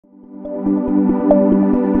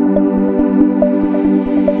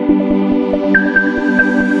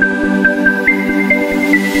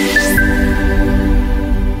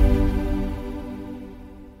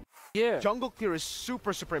Yeah. Jungle clear is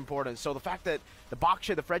super important. So the fact that the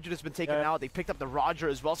Baksha, the Fredrid has been taken out, they picked up the Roger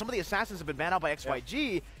as well. Some of the assassins have been banned out by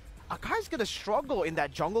XYG. Akai's going to struggle in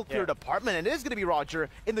that jungle clear department, and it is going to be Roger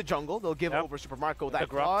in the jungle. They'll give over Super Marco that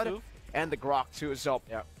Grok and the Grok too. So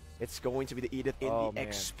it's going to be the Edith in the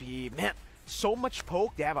XP. Man, so much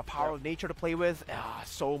poke. They have a power of nature to play with.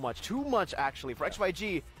 So much. Too much, actually, for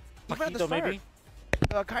XYG. Even at the start, maybe?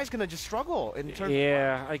 Akai's gonna just struggle in terms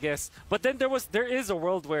of I guess. But then there is a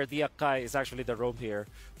world where the Akai is actually the roam here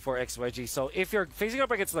for XYG. So if you're facing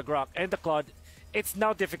up against the Grok and the Claude, it's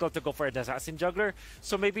now difficult to go for an assassin juggler.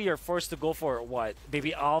 So maybe you're forced to go for what?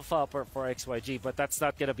 Maybe Alpha for XYG, but that's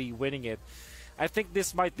not gonna be winning it. I think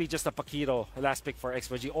this might be just a Paquito last pick for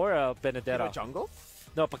XYG or a Benedetta. Jungle?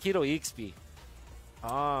 No, Paquito EXP.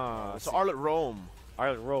 So Arlet Roam.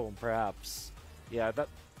 Arlet Roam, perhaps. Yeah,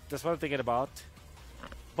 that's what I'm thinking about.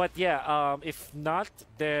 But yeah, if not,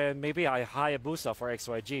 then maybe a Hayabusa for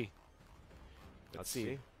XYG. Let's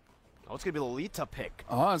see. Oh, it's going to be a Lolita pick.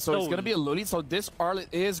 So it's going to be a Lolita. So this Arlet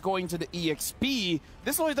is going to the EXP.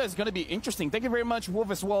 This Lolita is going to be interesting. Thank you very much, Wolf,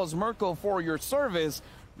 as well as Mirko, for your service.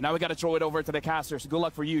 Now we got to throw it over to the casters. Good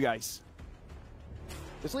luck for you guys.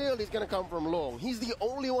 This Lolita is going to come from Long. He's the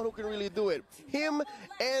only one who can really do it. Him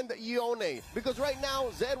and Yone. Because right now,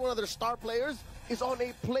 Zed, one of their star players, is on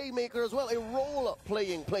a playmaker as well, a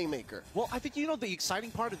role-playing playmaker. Well, I think, you know, the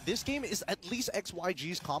exciting part of this game is at least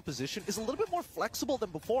XYG's composition is a little bit more flexible than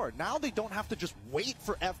before. Now they don't have to just wait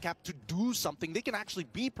for FCAP to do something. They can actually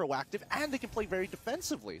be proactive, and they can play very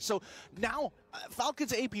defensively. So now,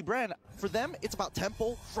 Falcon's AP BREN, for them, it's about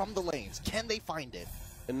tempo from the lanes. Can they find it?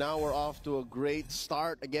 And now we're off to a great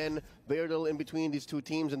start. Again, Beardle in between these two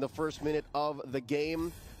teams in the first minute of the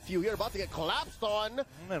game. Few here about to get collapsed on.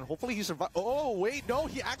 And hopefully he survives. Oh, wait, no,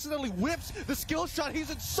 he accidentally whips the skill shot. He's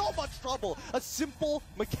in so much trouble. A simple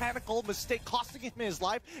mechanical mistake costing him his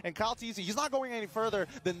life. And Kyle Teasy, he's not going any further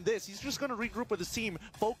than this. He's just going to regroup with his team,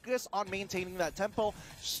 focus on maintaining that tempo.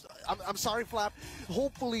 I'm sorry, Flap.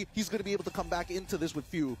 Hopefully he's going to be able to come back into this with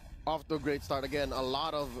Few. Off to a great start again. A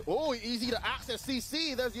lot of, easy to access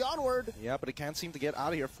CC. There's the onward. Yeah, but it can't seem to get out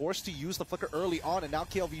of here. Forced to use the flicker early on, and now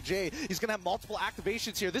KLVJ, he's going to have multiple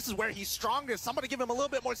activations here. This is where he's strongest. Somebody give him a little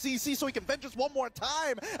bit more CC so he can vengeance one more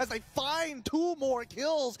time as they find 2 more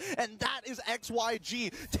kills, and that is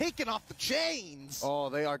XYG taking off the chains. Oh,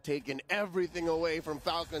 they are taking everything away from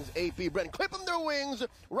Falcon's AP BREN, clipping their wings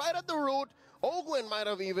right at the root. Ogwin might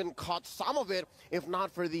have even caught some of it if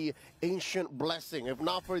not for the ancient blessing, if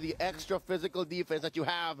not for the extra physical defense that you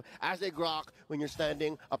have as a Grok when you're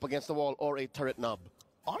standing up against the wall or a turret nub.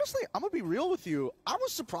 Honestly, I'm going to be real with you. I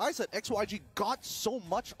was surprised that XYG got so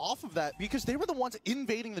much off of that because they were the ones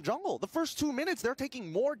invading the jungle. The first 2 minutes, they're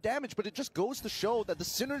taking more damage, but it just goes to show that the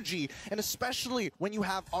synergy, and especially when you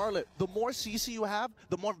have Arlet, the more CC you have,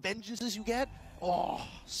 the more vengeances you get. Oh,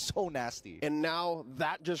 so nasty. And now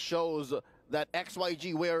that just shows that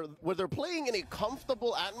XYG, where they're playing in a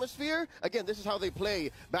comfortable atmosphere, again, this is how they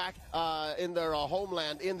play back in their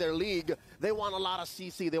homeland, in their league. They want a lot of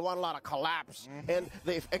CC, they want a lot of collapse. And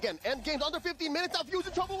they, again, end games under 15 minutes, now Fuse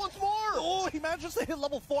in trouble once more. Oh, he manages to hit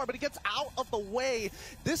level 4, but he gets out of the way.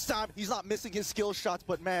 This time, he's not missing his skill shots,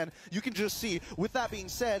 but man, you can just see, with that being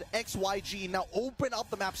said, XYG now open up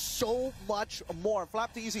the map so much more.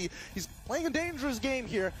 Flap Teasy, he's playing a dangerous game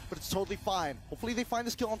here, but it's totally fine. Hopefully they find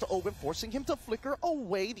this kill onto Owen, forcing him to flicker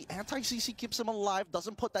away. The anti-CC keeps him alive,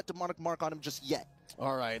 doesn't put that demonic mark on him just yet.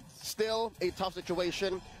 All right, still a tough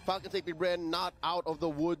situation. Falcons AP BREN not out of the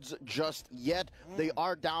woods just yet. They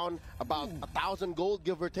are down about 1,000 gold,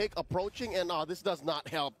 give or take, approaching, and this does not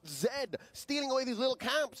help. Zed stealing away these little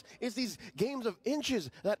camps. It's these games of inches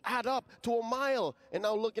that add up to a mile. And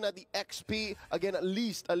now looking at the XP, again, at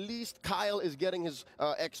least Kyle is getting his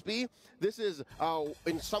XP. This is,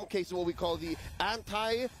 in some cases, what we call the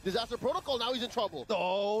anti-disaster protocol. Now he's in trouble.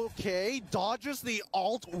 Okay, dodges the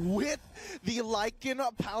ult with the Lycan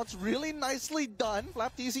pounce. Really nicely done.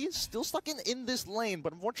 Flap Teasy still stuck in this lane,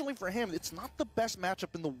 but unfortunately for him, it's not the best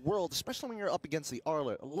matchup in the world, especially when you're up against the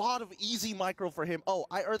Arlet. A lot of easy micro for him. Oh,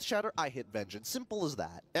 I Earth Shatter, I hit Vengeance. Simple as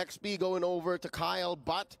that. XP going over to Kyle,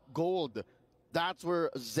 but gold. That's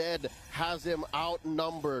where Zed has him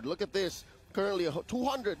outnumbered. Look at this. Currently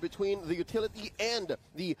 200 between the utility and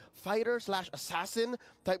the fighter/assassin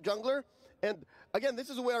type jungler. And again, this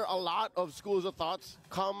is where a lot of schools of thoughts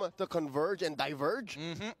come to converge and diverge.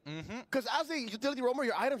 Because as a utility roamer,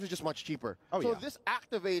 your items are just much cheaper. So this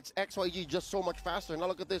activates XYG just so much faster. Now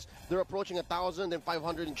look at this. They're approaching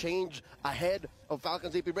 1,500 and change ahead of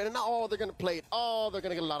Falcons AP BREN. And now, they're going to play it. They're going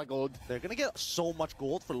to get a lot of gold. They're going to get so much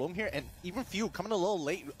gold for Long here, and even few coming a little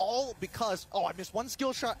late, all because, I missed one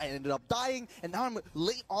skill shot, I ended up dying, and now I'm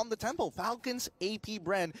late on the tempo. Falcons AP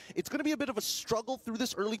BREN. It's going to be a bit of a struggle through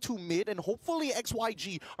this early to mid, and hopefully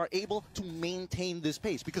XYG are able to maintain this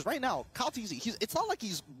pace. Because right now, Kaltizi, it's not like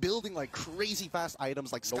he's building like crazy fast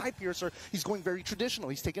items like Sky Piercer. He's going very traditional.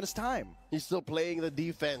 He's taking his time. He's still playing the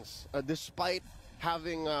defense, despite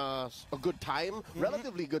having a good time,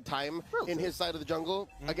 relatively good time in his side of the jungle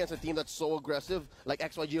against a team that's so aggressive like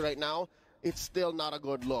XYG right now. It's still not a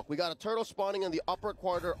good look. We got a turtle spawning in the upper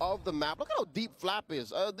quarter of the map. Look at how deep Flap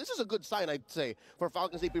is. This is a good sign, I'd say, for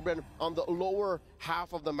Falcons AP BREN on the lower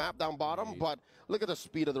half of the map down bottom. But look at the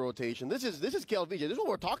speed of the rotation. This is KLVJ. This is what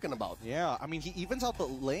we're talking about. Yeah, I mean, he evens out the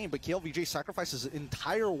lane, but KLVJ sacrifices his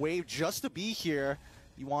entire wave just to be here.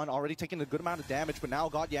 Yuan already taking a good amount of damage, but now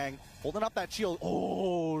GodYang holding up that shield.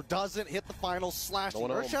 Doesn't hit the final slash.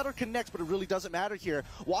 Earth Shatter connects, but it really doesn't matter here.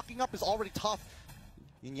 Walking up is already tough.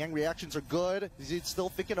 Yin Yang reactions are good. He's still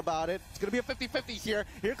thinking about it. It's going to be a 50-50 here.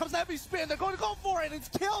 Here comes the heavy spin. They're going to go for it. It's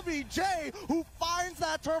KLVJ who finds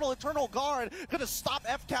that turtle. Eternal Guard going to stop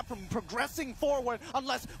FCAP from progressing forward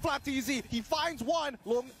unless FlapTZ, he finds one.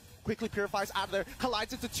 Long quickly purifies out of there,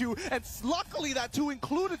 collides into two, and luckily that two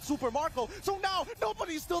included Super Marco. So now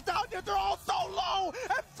nobody's still down there. They're all so low,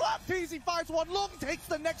 and FlapTZ finds one. Lung takes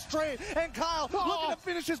the next trade, and Kyle looking to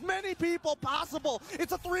finish as many people possible.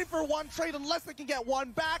 It's a 3-for-1 trade unless they can get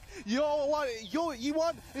one back. Yuan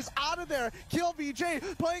is out of there.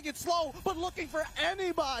 KLVJ playing it slow, but looking for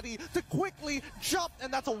anybody to quickly jump,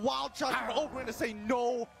 and that's a wild shot from Ogren to say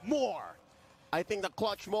no more. I think the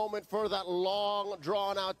clutch moment for that long,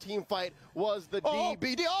 drawn-out team fight was the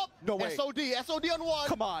DBD. No way. SOD on one.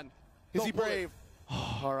 Come on. Is he brave?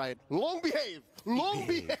 All right. Long behave. Long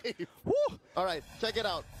behave. Woo. All right. Check it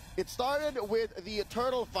out. It started with the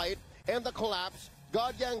turtle fight and the collapse.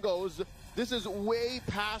 GodYang goes. This is way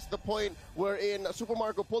past the point wherein Super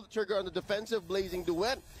Marco pulled the trigger on the defensive Blazing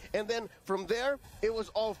Duet. And then from there, it was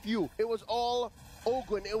all few. It was all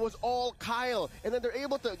Ogwen, it was all Kyle, and then they're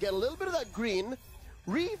able to get a little bit of that green,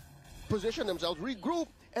 reposition themselves, regroup,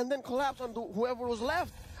 and then collapse on whoever was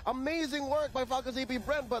left. Amazing work by Falcons AP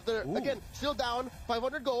BREN, but they're, again, still down,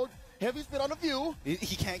 500 gold, heavy spin on a few.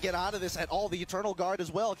 He can't get out of this at all. The Eternal Guard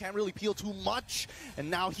as well can't really peel too much, and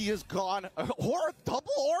now he is gone.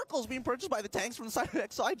 Double Oracles being purchased by the tanks from the side of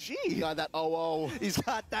XIG. He got that OO. He's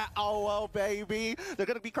got that OO, baby. They're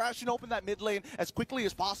going to be crashing open that mid lane as quickly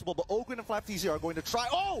as possible, but Ogren and FlapTZ are going to try.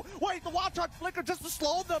 Oh, wait, the Wild Charge flicker just to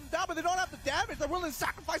slow them down, but they don't have the damage. They're willing to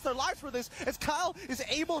sacrifice their lives for this as Kyle is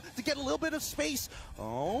able to get a little bit of space.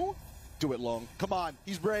 Do it, Long. Come on.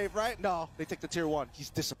 He's brave, right? No, they take the tier 1.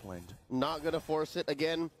 He's disciplined. Not going to force it.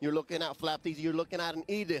 Again, you're looking at FlapTZ. You're looking at an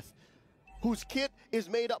Edith, whose kit is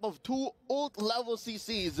made up of 2 ult-level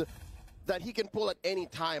CCs that he can pull at any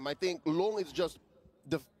time. I think Long is just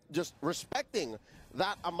respecting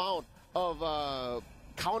that amount of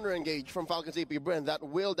counter engage from Falcons AP BREN. That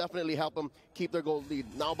will definitely help them keep their gold lead.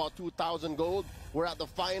 Now about 2,000 gold. We're at the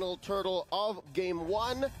final turtle of game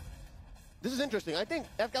 1. This is interesting. I think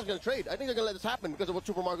FCAP's going to trade. I think they're going to let this happen because of what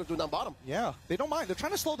Super Marco's doing down bottom. Yeah, they don't mind. They're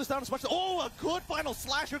trying to slow this down as much. A good final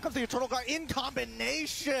slash. Here comes the Eternal Guard in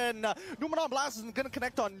combination. Numenon Blast isn't going to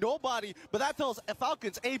connect on nobody, but that tells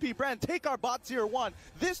Falcons AP BREN, take our bot tier 1.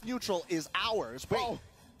 This neutral is ours. Wait.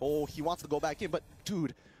 He wants to go back in, but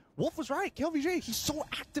dude, Wolf was right. KLVJ, he's so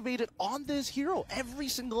activated on this hero. Every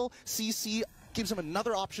single CC gives him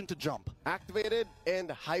another option to jump. Activated and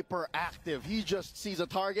hyperactive. He just sees a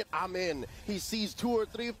target, I'm in. He sees 2 or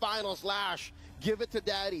 3 final slash. Give it to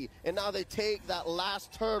daddy. And now they take that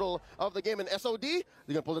last turtle of the game. And SOD, they're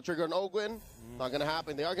going to pull the trigger on Ogwen. Not going to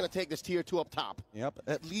happen. They are going to take this tier 2 up top. Yep.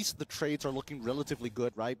 At least the trades are looking relatively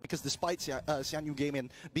good, right? Because despite XIANYOU Gaming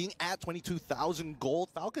being at 22,000 gold,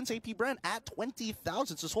 Falcons AP BREN at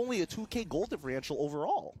 20,000. So it's only a 2K gold differential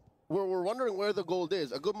overall. We're wondering where the gold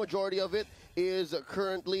is. A good majority of it is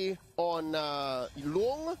currently on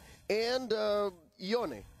Long and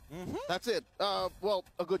Ione. That's it. Well,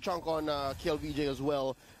 a good chunk on KLVJ as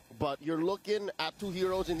well. But you're looking at 2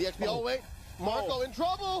 heroes in the XP. Oh, wait. Marco in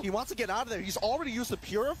trouble. He wants to get out of there. He's already used the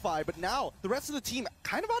Purify, but now the rest of the team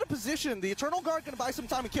kind of out of position. The Eternal Guard going to buy some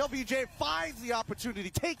time, and KLVJ finds the opportunity,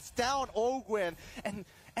 takes down Ogwen, and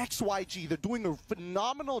XYG, they're doing a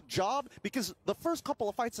phenomenal job because the first couple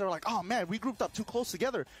of fights, they're like, oh man, we grouped up too close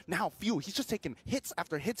together. Now, he's just taking hits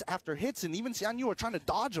after hits after hits, and even XIANYOU are trying to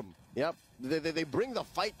dodge him. Yep, they bring the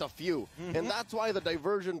fight to few, and that's why the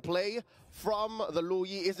diversion play from the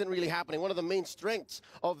Luyi isn't really happening. One of the main strengths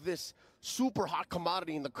of this super hot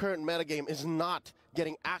commodity in the current metagame is not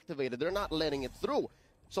getting activated. They're not letting it through.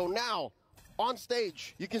 So now, on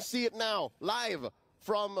stage, you can see it now, live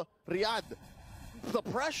from Riyadh. The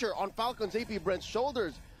pressure on Falcon's AP BREN's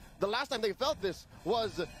shoulders. The last time they felt this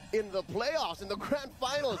was in the playoffs, in the grand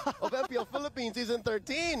finals of MPL Philippines Season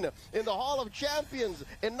 13, in the Hall of Champions.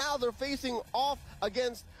 And now they're facing off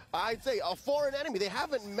against, I'd say, a foreign enemy. They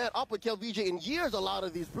haven't met up with KLVJ in years, a lot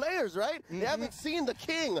of these players, right? They haven't seen the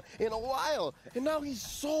king in a while. And now he's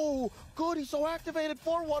so good. He's so activated.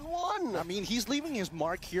 4-1-1. I mean, he's leaving his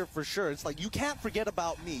mark here for sure. It's like, you can't forget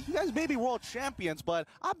about me. You guys may be world champions, but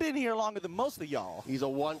I've been here longer than most of y'all. He's a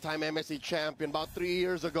one-time MSC champion about 3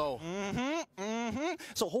 years ago.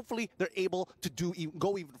 So hopefully they're able to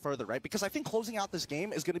go even further, right? Because I think closing out this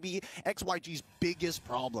game is going to be XYG's biggest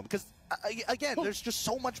problem. Because, again, there's just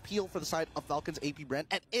so much peel for the side of Falcon's AP BREN.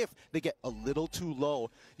 And if they get a little too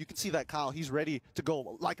low, you can see that Kyle, he's ready to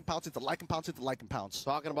go like and pounce into like and pounce into like and pounce.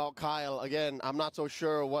 Talking about Kyle, again, I'm not so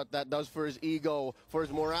sure what that does for his ego, for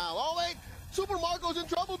his morale. Oh, wait! Super Marco's in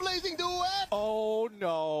trouble, Blazing Duet! Oh,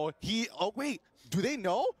 no. Oh, wait. Do they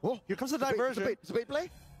know? Oh, here comes the diversion. It's a bait play?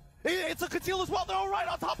 It's a conceal as well. They're all right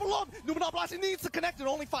on top of Long. Numenal Blast, he needs to connect. It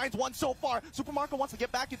only finds one so far. Super Marco wants to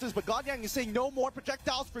get back into this, but GodYang is saying no more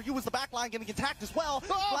projectiles for you as the backline getting attacked as well.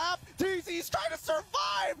 Flap, TZ's trying to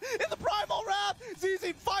survive in the Primal Wrap.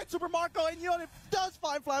 ZZ finds Super Marco, and Yone does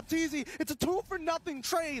find Flap TZ. It's a 2-for-0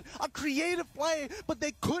 trade, a creative play, but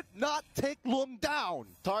they could not take Lung down.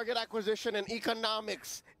 Target acquisition and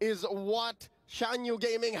economics is what XIANYOU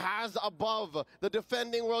Gaming has above the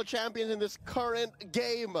defending world champions in this current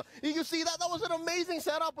game. You can see that was an amazing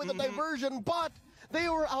setup with the diversion, but they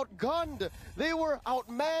were outgunned, they were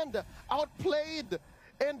outmanned, outplayed,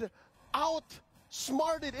 and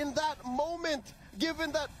outsmarted in that moment,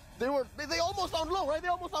 given that they almost found Long, right? They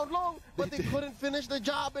almost found Long, but they couldn't finish the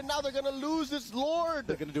job, and now they're gonna lose this Lord.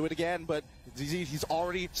 They're gonna do it again, but ZZ, he's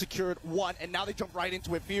already secured one, and now they jump right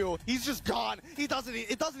into it. Few, he's just gone. It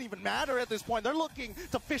doesn't even matter at this point. They're looking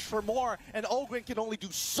to fish for more, and Ogren can only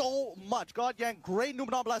do so much. GodYang, great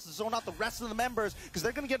Numenal Blast to zone out the rest of the members, because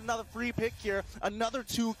they're gonna get another free pick here, another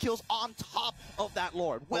 2 kills on top of that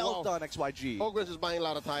Lord. Well done, XYG. Ogren's is buying a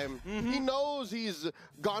lot of time. He knows he's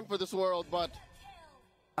gone for this world, but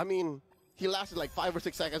I mean, he lasted like 5 or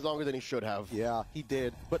 6 seconds longer than he should have. Yeah, he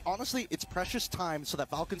did. But honestly, it's precious time so that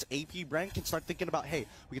Falcon's AP BREN can start thinking about, hey,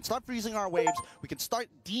 we can start freezing our waves, we can start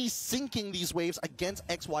desyncing these waves against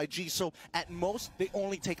XYG, so at most, they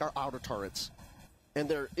only take our outer turrets. And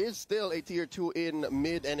there is still a tier 2 in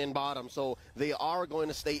mid and in bottom, so they are going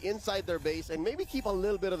to stay inside their base and maybe keep a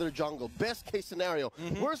little bit of their jungle. Best case scenario.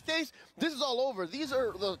 Worst case, this is all over. These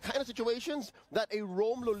are the kind of situations that a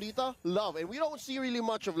roam Lolita love, and we don't see really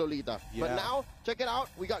much of Lolita. Yeah. But now, check it out.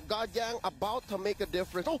 We got GodYang about to make a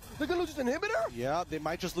difference. Oh, they're going to lose this inhibitor? Yeah, they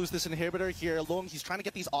might just lose this inhibitor here. Long, he's trying to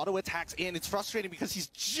get these auto attacks in. It's frustrating because he's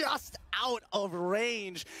just out of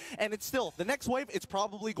range. And it's still, the next wave, it's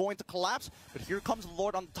probably going to collapse. But here comes the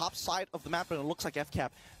Lord on the top side of the map, and it looks like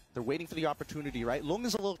FCAP. They're waiting for the opportunity, right? Lung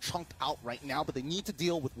is a little chunked out right now, but they need to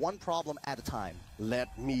deal with one problem at a time.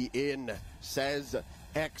 Let me in, says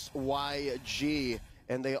XYG.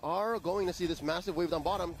 And they are going to see this massive wave down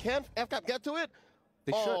bottom. Can FCAP get to it?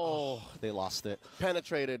 They should. Oh, they lost it.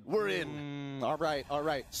 Penetrated. We're in. All right, all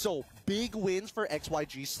right. So big wins for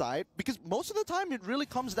XYG's side, because most of the time it really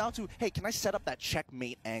comes down to, hey, can I set up that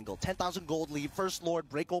checkmate angle? 10,000 gold lead, first Lord,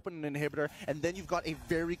 break open an inhibitor, and then you've got a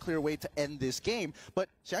very clear way to end this game. But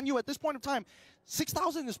XIANYOU, at this point in time,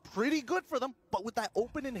 6,000 is pretty good for them, but with that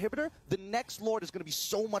open inhibitor, the next Lord is going to be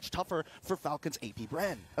so much tougher for Falcon's AP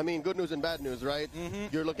BREN. I mean, good news and bad news, right?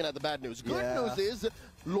 You're looking at the bad news. Good news is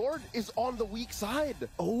Lord is on the weak side.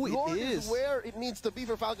 Oh, Lord it is where it needs to be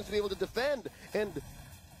for Falcons to be able to defend. And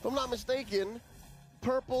if I'm not mistaken,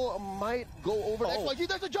 Purple might go over to XYG.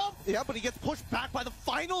 There's a jump! Yeah, but he gets pushed back by the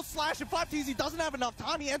final slash, and FlapTZ, he doesn't have enough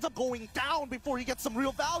time. He ends up going down before he gets some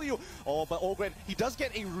real value. Oh, but Ogren, he does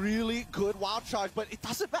get a really good wild charge, but it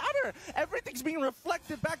doesn't matter. Everything's being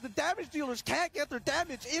reflected back. The damage dealers can't get their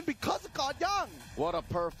damage in because of GodYang. What a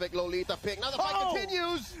perfect Lolita pick. Now the fight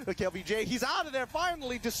continues! The KLVJ, he's out of there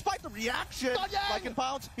finally, despite the reaction. Like and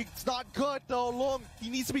pounce, it's not good though. Lung, he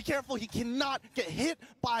needs to be careful. He cannot get hit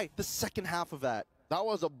by the second half of that. That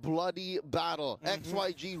was a bloody battle.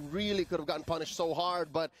 XYG really could have gotten punished so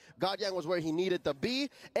hard, but GodYang was where he needed to be,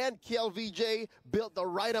 and KLVJ built the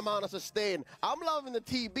right amount of sustain. I'm loving the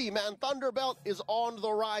TB, man. Thunderbelt is on the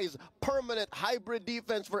rise. Permanent hybrid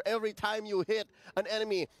defense for every time you hit an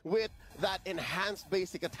enemy with that enhanced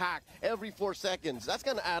basic attack every 4 seconds. That's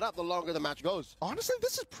going to add up the longer the match goes. Honestly,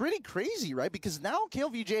 this is pretty crazy, right? Because now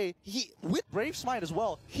KLVJ, with Brave Smite as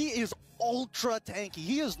well, he is ultra tanky.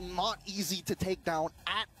 He is not easy to take down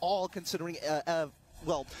at all, considering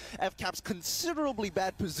well, FCAP's considerably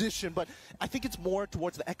bad position, but I think it's more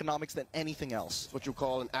towards the economics than anything else. What you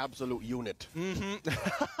call an absolute unit.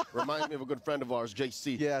 Reminds me of a good friend of ours,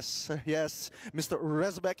 JC. Yes, yes, Mr.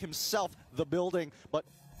 Rezbek himself, the building. But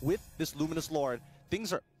with this Luminous Lord,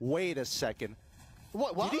 things are... Wait a second.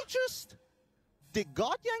 What? Did he just... Did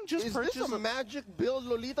GodYang just purchase... Is this a magic build,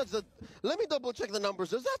 Lolita? Let me double check the numbers.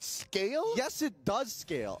 Does that scale? Yes, it does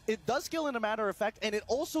scale. It does scale in a matter of fact, and it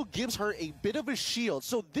also gives her a bit of a shield.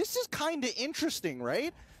 So this is kind of interesting,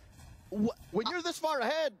 right? When you're this far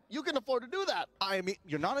ahead, you can afford to do that. I mean,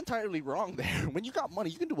 you're not entirely wrong there. When you got money,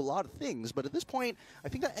 you can do a lot of things. But at this point, I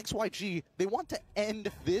think that XYG, they want to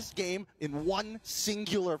end this game in one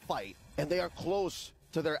singular fight. And they are close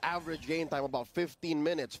to their average game time, about 15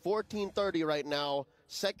 minutes. 14:30 right now,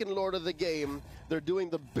 second Lord of the game. They're doing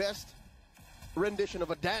the best rendition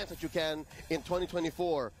of a dance that you can in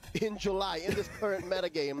 2024, in July, in this current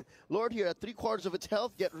metagame. Lord here at 3/4 of its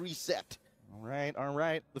health, get reset. All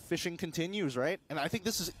right. The fishing continues, right? And I think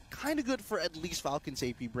this is kind of good for at least Falcon's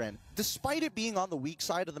AP BREN. Despite it being on the weak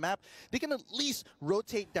side of the map, they can at least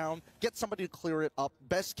rotate down, get somebody to clear it up.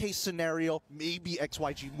 Best case scenario, maybe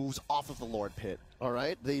XYG moves off of the Lord pit. All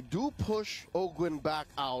right, they do push Ogwin back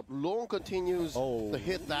out. Lone continues to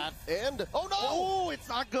hit that, and oh no! Oh, it's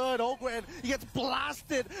not good. Ogwin, he gets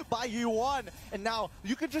blasted by Yuan, and now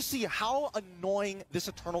you can just see how annoying this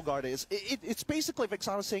Eternal Guard is. It's basically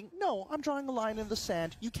Vexana saying, "No, I'm drawing a line in the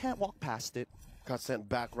sand. You can't walk past it." Got sent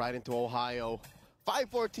back right into Ohio.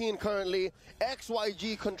 5:14 currently.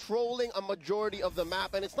 XYG controlling a majority of the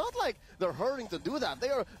map, and it's not like they're hurrying to do that. They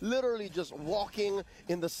are literally just walking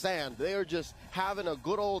in the sand. They are just having a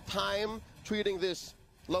good old time, treating this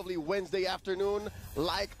lovely Wednesday afternoon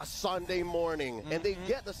like a Sunday morning. And they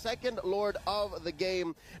get the second Lord of the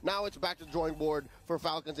game. Now it's back to the drawing board for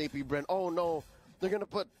Falcons AP BREN. Oh no, they're gonna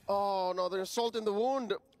put, oh no, they're salt in the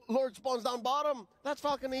wound. Lord spawns down bottom. That's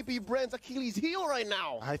Falcon AP BREN's Achilles heel right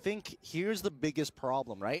now. I think here's the biggest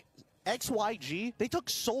problem, right? XYG, they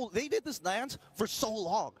did this dance for so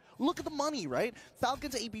long. Look at the money, right?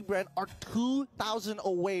 Falcons AP BREN are 2,000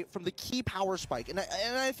 away from the key power spike. And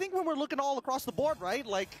I think when we're looking all across the board, right?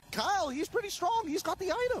 Like, Kyle, he's pretty strong. He's got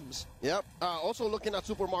the items. Yep. Also looking at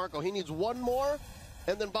Super Marco. He needs one more,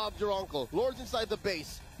 and then Bob's your uncle. Lord's inside the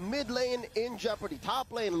base. Mid lane in jeopardy.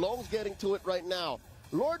 Top lane, Long's getting to it right now.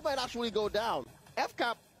 Lord might actually go down.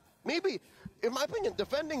 FCAP, maybe, in my opinion,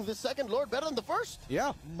 defending the second Lord better than the first.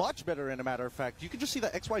 Yeah, much better, in a matter of fact. You can just see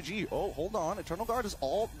that XYG, oh, hold on, Eternal Guard is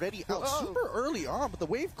already out super early on, but the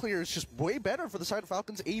wave clear is just way better for the side of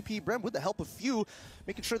Falcons AP BREN with the help of Few,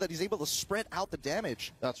 making sure that he's able to spread out the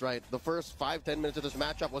damage. That's right. The first 5-10 minutes of this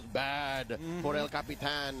matchup was bad for El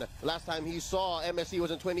Capitan. Last time he saw MSC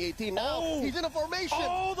was in 2018. Now he's in a formation.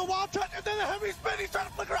 Oh, the wild touch, and then the heavy spin. He's trying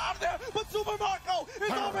to flicker out of there, but Super Marco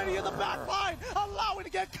is already in the back line, allowing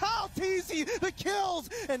to get Kyle Teasy the kills,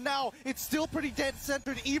 and now it's still pretty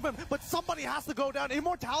dead-centered even, but somebody has to go down.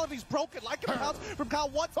 Immortality's broken, like it counts from Kyle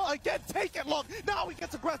once again. Take it, look, now he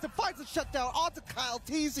gets aggressive, finds a shutdown onto Kyle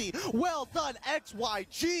Teasy. Well done,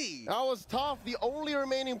 XYG. That was tough. The only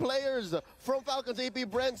remaining players from Falcons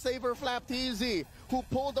AP BREN, Saber, Flap, Teasy, who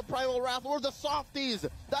pulled the Primal Wrath, were the softies.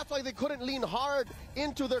 That's why they couldn't lean hard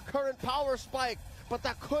into their current power spike. But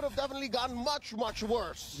that could have definitely gotten much, much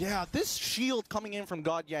worse. Yeah, this shield coming in from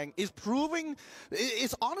GodYang is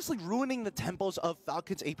it's honestly ruining the tempos of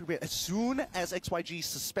Falcons AP BREN. As soon as XYG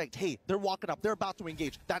suspect, hey, they're walking up, they're about to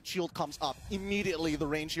engage, that shield comes up. Immediately, the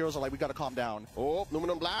range heroes are like, we gotta calm down. Oh,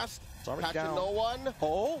 Numinum Blast. Catching no one.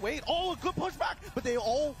 Oh, wait. Oh, a good pushback. But they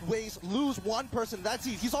always lose one person. That's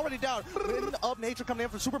easy. He's already down. Wind of Nature coming in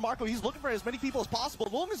for Super Marco. He's looking for as many people as possible.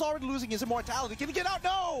 Long is already losing his immortality. Can he get out?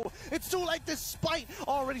 No! It's too late, despite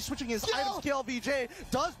already switching his items. KLVJ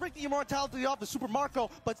does break the immortality off the Super Marco,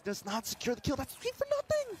 but does not secure the kill. That's 3 for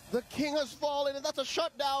nothing. The king has fallen, and that's a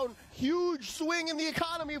shutdown. Huge swing in the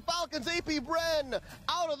economy. Falcons AP BREN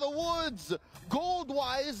out of the woods.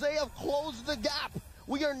 Gold-wise, they have closed the gap.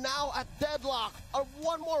 We are now at deadlock.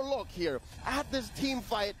 One more look here at this team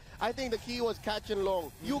fight. I think the key was catching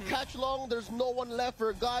Long. You catch Long, there's no one left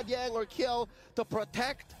for GodYang or Kill to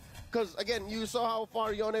protect because again, you saw how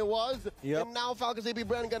far Yone was, and now Falcons AP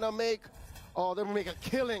BREN gonna make, they're gonna make a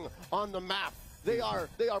killing on the map. They are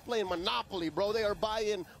playing Monopoly, bro. They are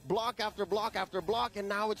buying block after block after block, and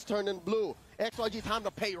now it's turning blue. XYG, time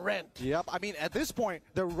to pay rent. Yep, I mean, at this point,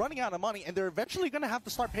 they're running out of money, and they're eventually going to have to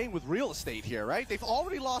start paying with real estate here, right? They've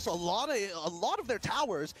already lost a lot of their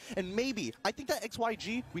towers, and maybe, I think that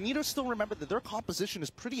XYG, we need to still remember that their composition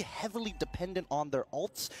is pretty heavily dependent on their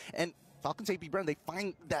ults, and Falcons AP BREN, they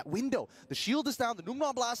find that window. The shield is down, the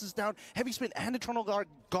Numnon Blast is down, Heavy Spin and Eternal Guard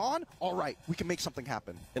gone. All right, we can make something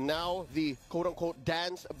happen. And now the quote-unquote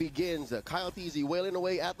dance begins. Kyle TZ wailing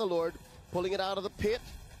away at the Lord, pulling it out of the pit.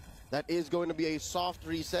 That is going to be a soft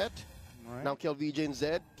reset. Right. Now Kill VJ and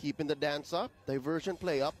Zed keeping the dance up. Diversion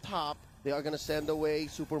play up top. They are going to send away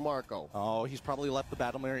Super Marco. Oh, he's probably left the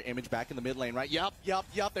Battle Mirror image back in the mid lane, right? Yup.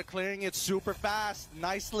 They're clearing it super fast.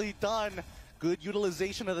 Nicely done. Good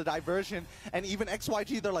utilization of the diversion. And even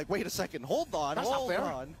XYG, they're like, wait a second, hold on. That's not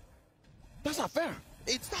fair. That's not fair.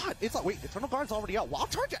 It's not. Wait, Eternal Guard's already out. Wild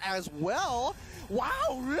Charge as well.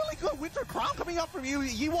 Wow, really good Winter Crown coming up from you,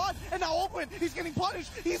 Yi1. And now Open, he's getting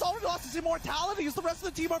punished. He's already lost his immortality as the rest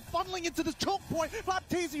of the team are funneling into this choke point.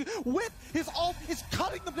 Flaptazy with his ult is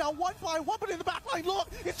cutting them down one by one, but in the back line, look,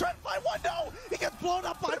 he's trying to find one. No, he gets blown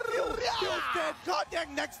up by Fuse. Fuse dead.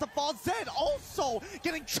 Kodak next to fall. Zed also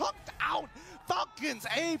getting chunked out. Falcons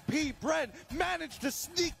AP BREN managed to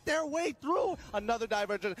sneak their way through. Another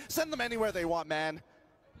diversion. Send them anywhere they want, man.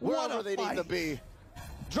 Wherever they need to be.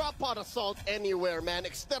 Drop pod assault anywhere, man.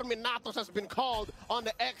 Exterminatos has been called on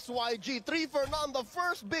the XYG. 3 for none, the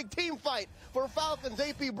first big team fight for Falcons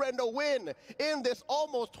AP BREN to win in this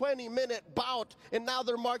almost 20-minute bout. And now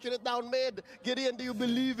they're marching it down mid. Gideon, do you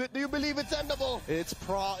believe it? Do you believe it's endable?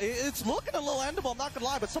 It's looking a little endable, I'm not gonna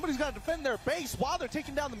lie, but somebody's got to defend their base while they're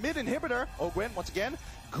taking down the mid inhibitor. Oh, Gwen, once again.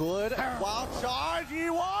 Good. Wild charge,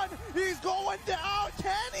 E1. He's going down.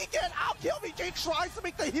 Can he get out? Kill VJ tries to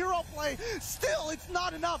make the hero play. Still, it's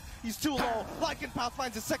not enough. He's too low. Lycanpath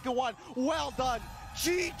finds his second one. Well done.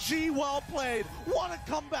 GG, well played. What a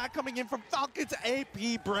comeback coming in from Falcons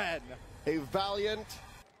AP BREN. A valiant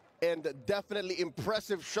and definitely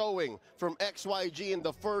impressive showing from XYG in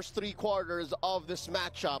the first 3 quarters of this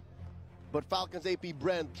matchup. But Falcons AP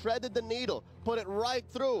BREN threaded the needle, put it right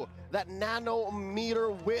through that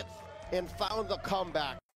nanometer width, and found the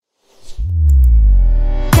comeback.